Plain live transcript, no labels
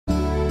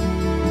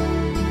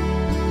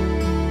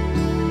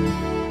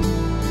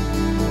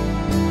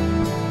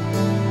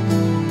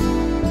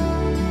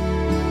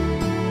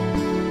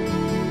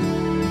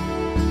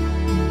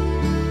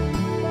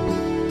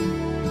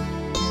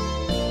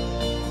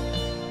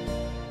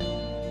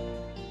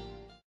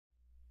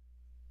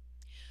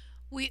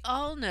We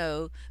all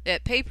know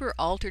that paper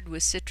altered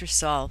with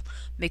Citra-Solv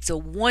makes a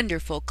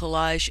wonderful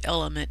collage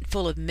element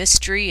full of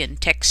mystery and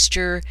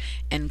texture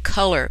and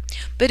color,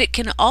 but it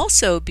can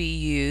also be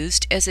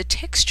used as a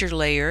texture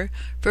layer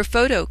for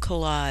photo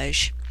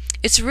collage.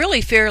 It's really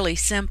fairly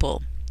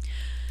simple.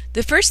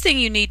 The first thing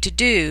you need to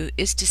do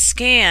is to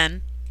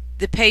scan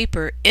the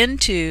paper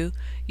into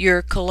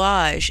your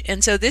collage,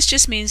 and so this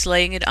just means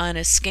laying it on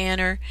a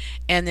scanner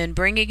and then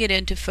bringing it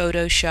into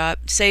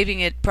Photoshop, saving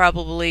it,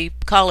 probably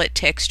call it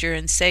texture,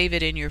 and save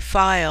it in your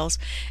files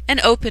and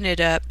open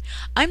it up.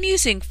 I'm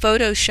using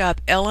Photoshop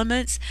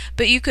Elements,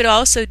 but you could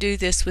also do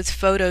this with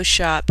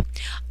Photoshop.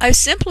 I've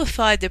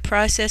simplified the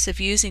process of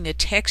using a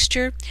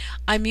texture.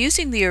 I'm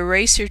using the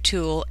eraser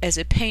tool as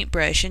a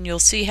paintbrush, and you'll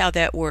see how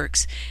that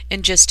works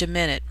in just a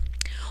minute.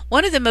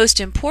 One of the most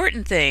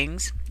important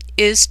things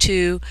is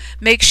to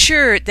make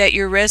sure that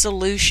your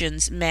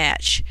resolutions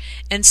match.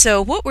 And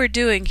so what we're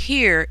doing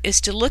here is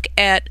to look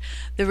at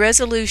the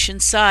resolution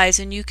size,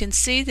 and you can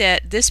see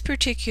that this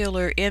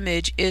particular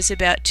image is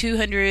about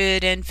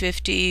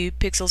 250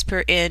 pixels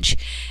per inch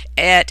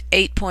at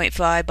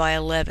 8.5 by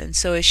 11,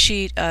 so a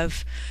sheet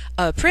of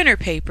printer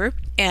paper,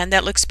 and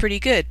that looks pretty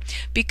good.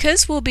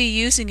 Because we'll be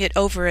using it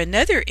over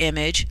another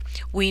image,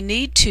 we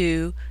need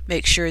to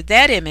make sure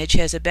that image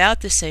has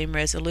about the same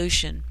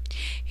resolution.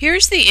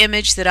 Here's the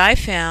image that I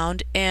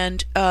found,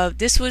 and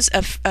this was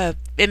a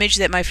image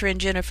that my friend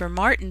Jennifer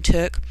Martin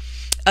took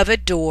of a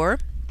door.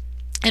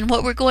 And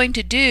what we're going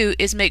to do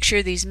is make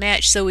sure these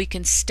match so we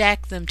can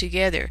stack them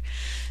together.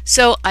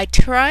 So I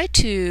try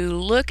to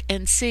look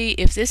and see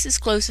if this is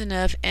close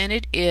enough, and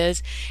it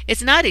is.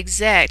 It's not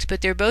exact,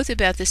 but they're both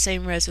about the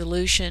same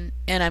resolution,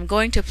 and I'm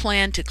going to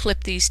plan to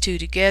clip these two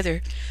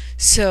together.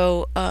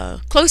 So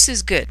close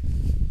is good.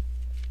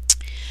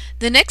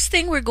 The next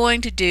thing we're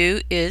going to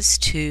do is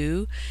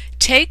to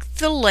take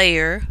the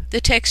layer, the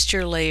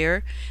texture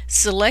layer,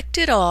 select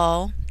it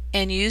all,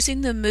 and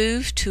using the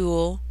Move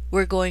tool,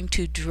 we're going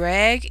to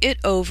drag it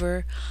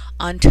over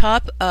on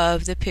top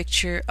of the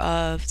picture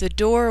of the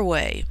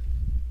doorway.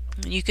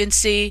 You can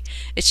see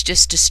it's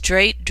just a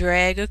straight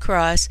drag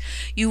across.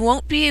 You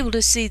won't be able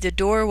to see the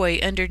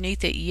doorway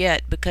underneath it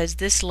yet because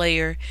this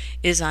layer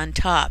is on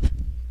top.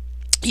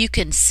 You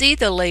can see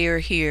the layer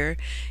here.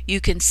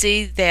 You can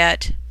see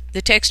that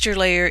the texture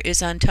layer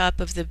is on top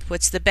of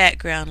what's the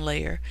background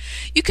layer.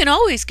 You can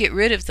always get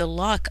rid of the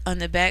lock on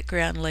the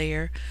background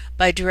layer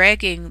by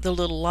dragging the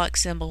little lock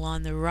symbol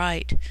on the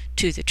right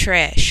to the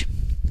trash.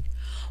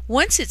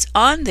 Once it's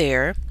on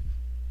there,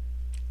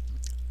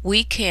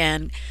 we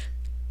can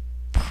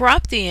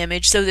crop the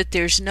image so that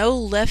there's no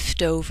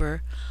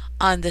leftover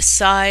on the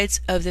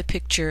sides of the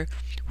picture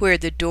where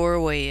the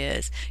doorway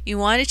is. You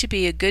want it to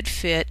be a good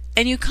fit,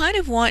 and you kind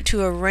of want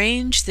to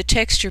arrange the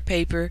texture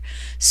paper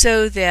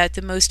so that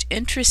the most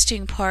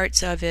interesting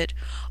parts of it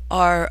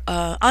are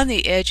on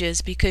the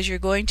edges, because you're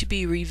going to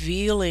be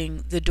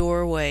revealing the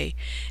doorway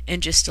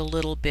in just a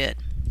little bit.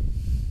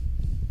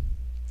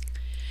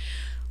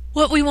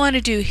 What we want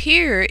to do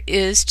here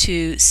is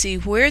to see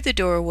where the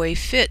doorway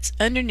fits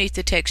underneath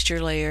the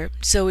texture layer.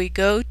 So we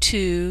go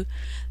to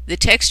the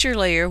texture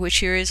layer, which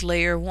here is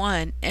layer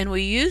 1, and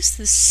we use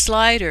the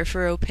slider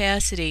for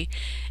opacity,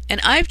 and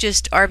I've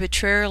just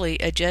arbitrarily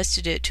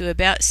adjusted it to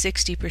about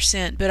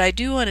 60%, but I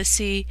do want to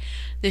see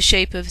the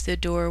shape of the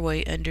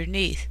doorway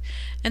underneath,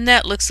 and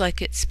that looks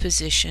like it's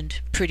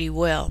positioned pretty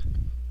well.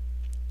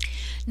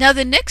 Now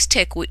the next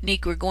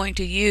technique we're going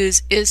to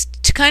use is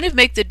to kind of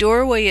make the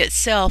doorway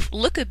itself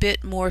look a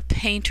bit more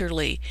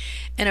painterly,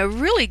 and a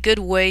really good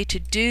way to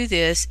do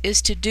this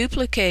is to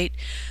duplicate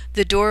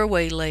the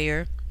doorway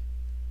layer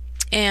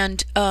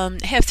and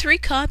have 3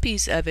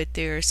 copies of it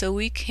there, so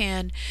we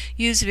can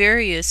use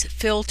various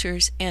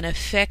filters and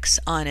effects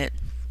on it.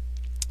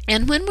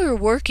 And when we're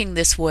working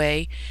this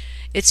way,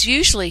 it's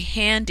usually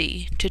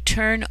handy to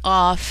turn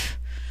off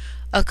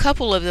a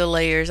couple of the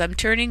layers. I'm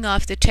turning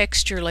off the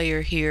texture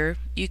layer here.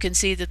 You can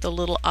see that the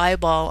little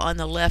eyeball on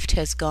the left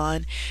has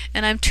gone,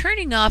 and I'm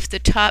turning off the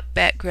top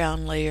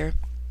background layer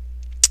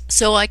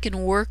so I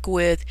can work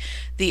with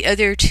the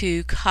other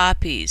 2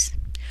 copies.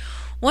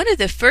 One of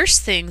the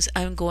first things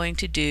I'm going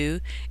to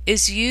do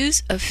is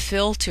use a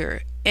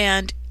filter,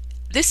 and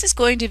this is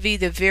going to be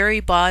the very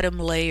bottom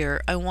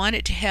layer. I want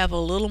it to have a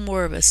little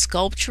more of a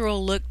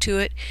sculptural look to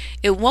it.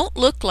 It won't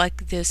look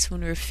like this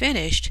when we're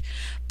finished,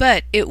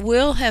 but it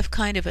will have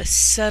kind of a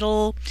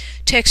subtle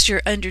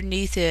texture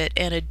underneath it,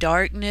 and a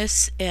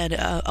darkness and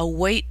a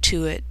weight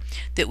to it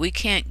that we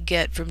can't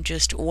get from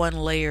just one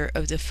layer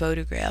of the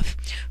photograph.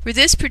 For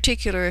this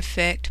particular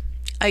effect,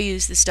 I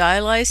use the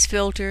stylized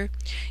filter,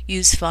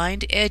 use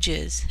find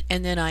edges,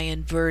 and then I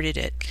inverted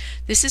it.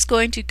 This is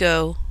going to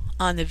go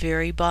on the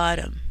very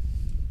bottom.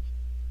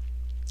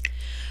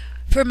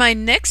 For my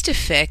next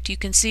effect, you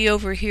can see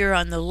over here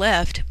on the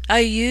left,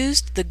 I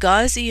used the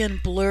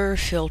Gaussian blur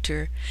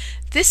filter.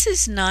 This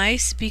is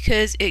nice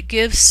because it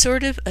gives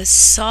sort of a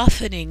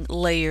softening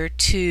layer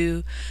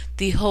to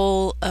the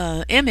whole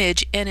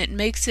image, and it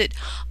makes it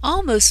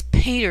almost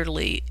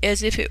painterly,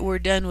 as if it were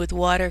done with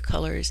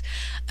watercolors.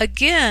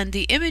 Again,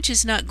 the image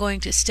is not going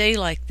to stay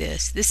like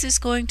this. This is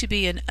going to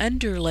be an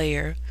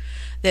underlayer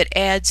that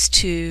adds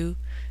to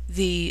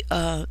the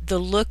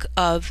look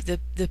of the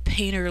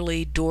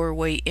painterly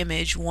doorway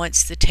image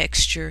once the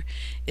texture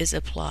is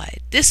applied.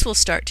 This will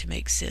start to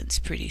make sense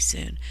pretty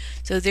soon.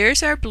 So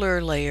there's our blur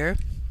layer,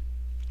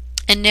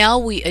 and now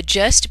we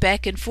adjust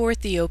back and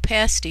forth the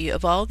opacity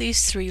of all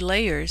these three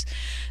layers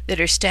that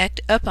are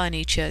stacked up on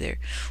each other.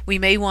 We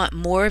may want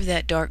more of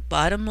that dark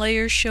bottom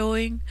layer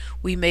showing,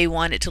 we may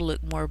want it to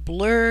look more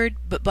blurred,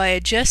 but by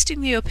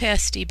adjusting the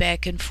opacity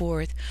back and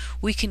forth,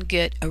 we can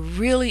get a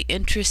really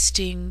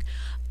interesting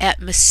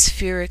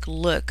atmospheric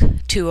look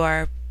to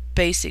our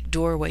basic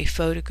doorway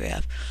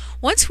photograph.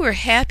 Once we're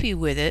happy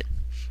with it,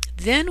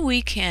 then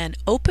we can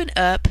open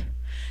up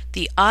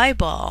the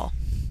eyeball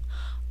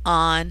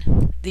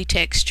on the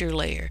texture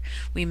layer.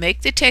 We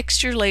make the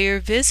texture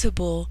layer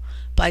visible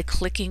by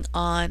clicking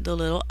on the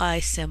little eye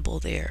symbol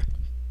there.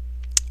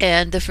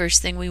 And the first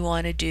thing we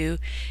want to do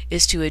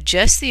is to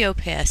adjust the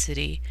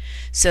opacity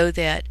so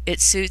that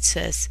it suits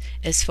us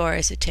as far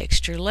as a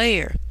texture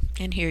layer.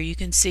 And here you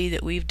can see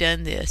that we've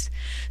done this.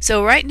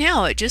 So right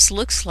now it just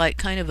looks like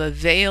kind of a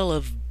veil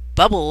of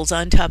bubbles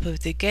on top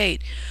of the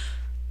gate.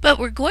 But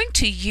we're going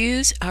to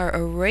use our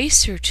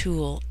eraser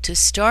tool to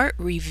start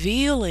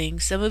revealing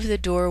some of the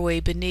doorway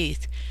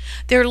beneath.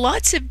 There are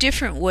lots of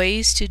different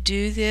ways to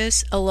do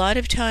this. A lot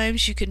of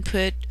times you can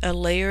put a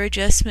layer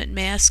adjustment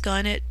mask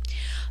on it.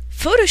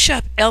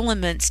 Photoshop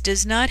Elements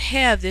does not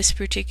have this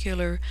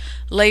particular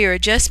layer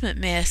adjustment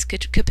mask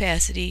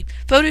capacity.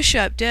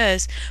 Photoshop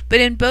does,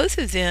 but in both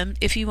of them,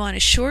 if you want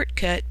a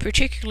shortcut,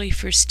 particularly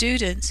for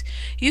students,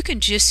 you can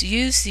just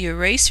use the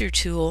eraser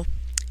tool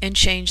and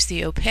change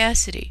the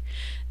opacity.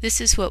 This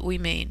is what we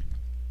mean.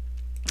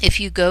 If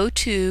you go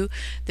to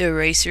the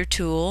eraser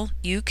tool,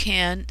 you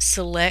can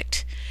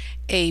select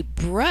a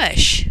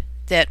brush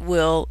that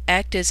will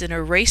act as an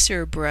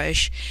eraser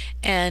brush,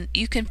 and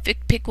you can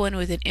pick one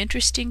with an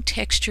interesting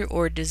texture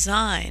or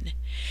design.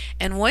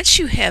 And once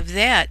you have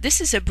that, this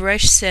is a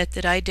brush set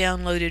that I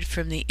downloaded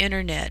from the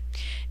internet,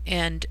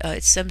 and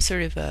it's some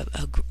sort of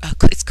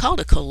it's called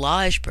a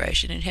collage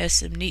brush, and it has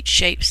some neat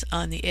shapes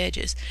on the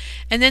edges.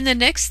 And then the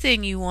next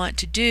thing you want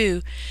to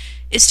do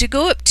is to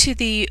go up to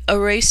the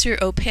eraser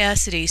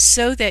opacity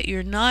so that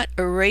you're not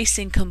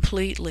erasing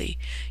completely.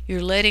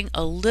 You're letting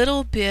a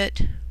little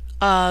bit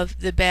of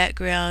the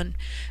background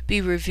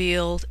be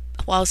revealed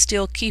while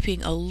still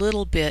keeping a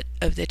little bit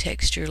of the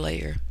texture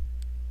layer.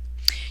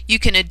 You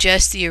can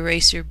adjust the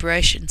eraser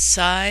brush in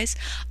size.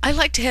 I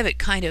like to have it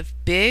kind of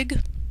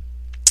big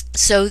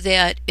so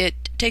that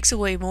it takes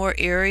away more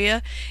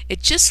area.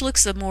 It just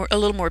looks a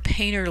little more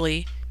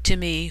painterly to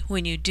me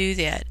when you do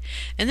that.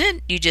 And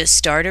then you just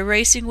start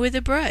erasing with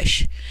a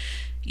brush.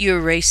 You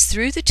erase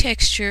through the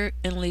texture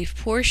and leave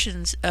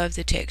portions of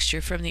the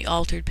texture from the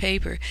altered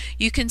paper.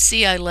 You can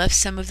see I left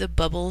some of the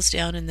bubbles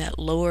down in that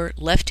lower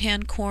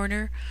left-hand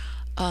corner.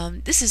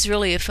 This is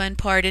really a fun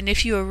part, and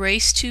if you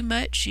erase too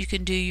much, you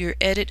can do your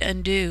edit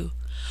undo.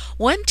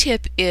 One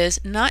tip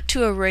is not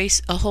to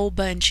erase a whole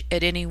bunch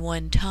at any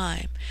one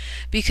time,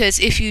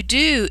 because if you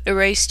do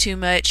erase too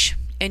much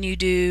and you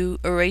do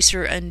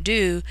eraser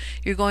undo,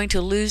 you're going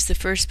to lose the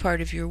first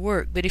part of your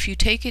work. But if you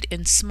take it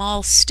in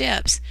small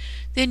steps,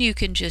 then you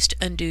can just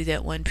undo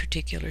that one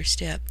particular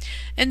step.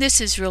 And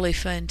this is really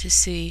fun to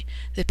see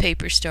the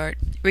paper start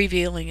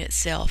revealing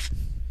itself.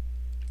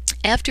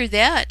 After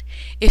that,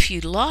 if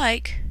you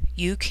like,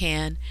 you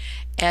can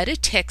add a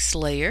text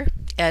layer,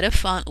 add a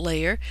font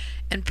layer,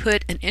 and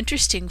put an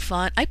interesting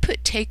font. I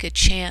put Take a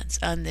Chance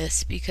on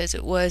this because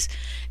it was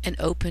an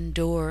open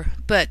door,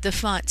 but the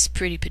font's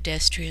pretty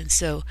pedestrian,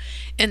 so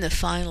in the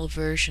final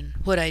version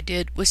what I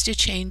did was to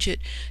change it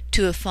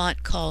to a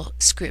font called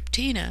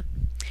Scriptina,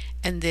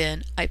 and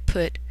then I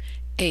put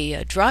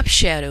a drop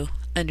shadow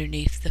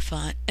underneath the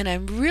font, and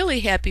I'm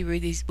really happy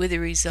with the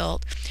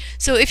result.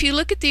 So if you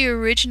look at the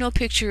original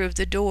picture of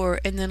the door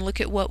and then look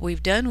at what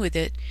we've done with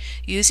it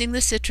using the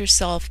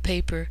Citra-Solv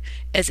paper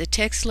as a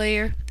text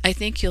layer, I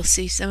think you'll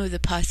see some of the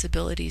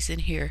possibilities in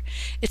here.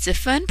 It's a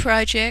fun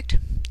project.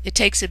 It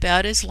takes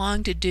about as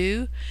long to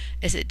do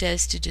as it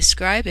does to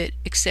describe it,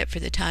 except for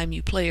the time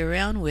you play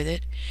around with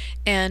it,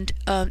 and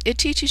it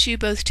teaches you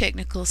both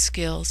technical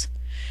skills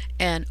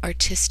and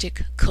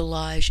artistic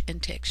collage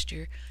and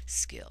texture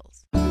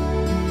skills.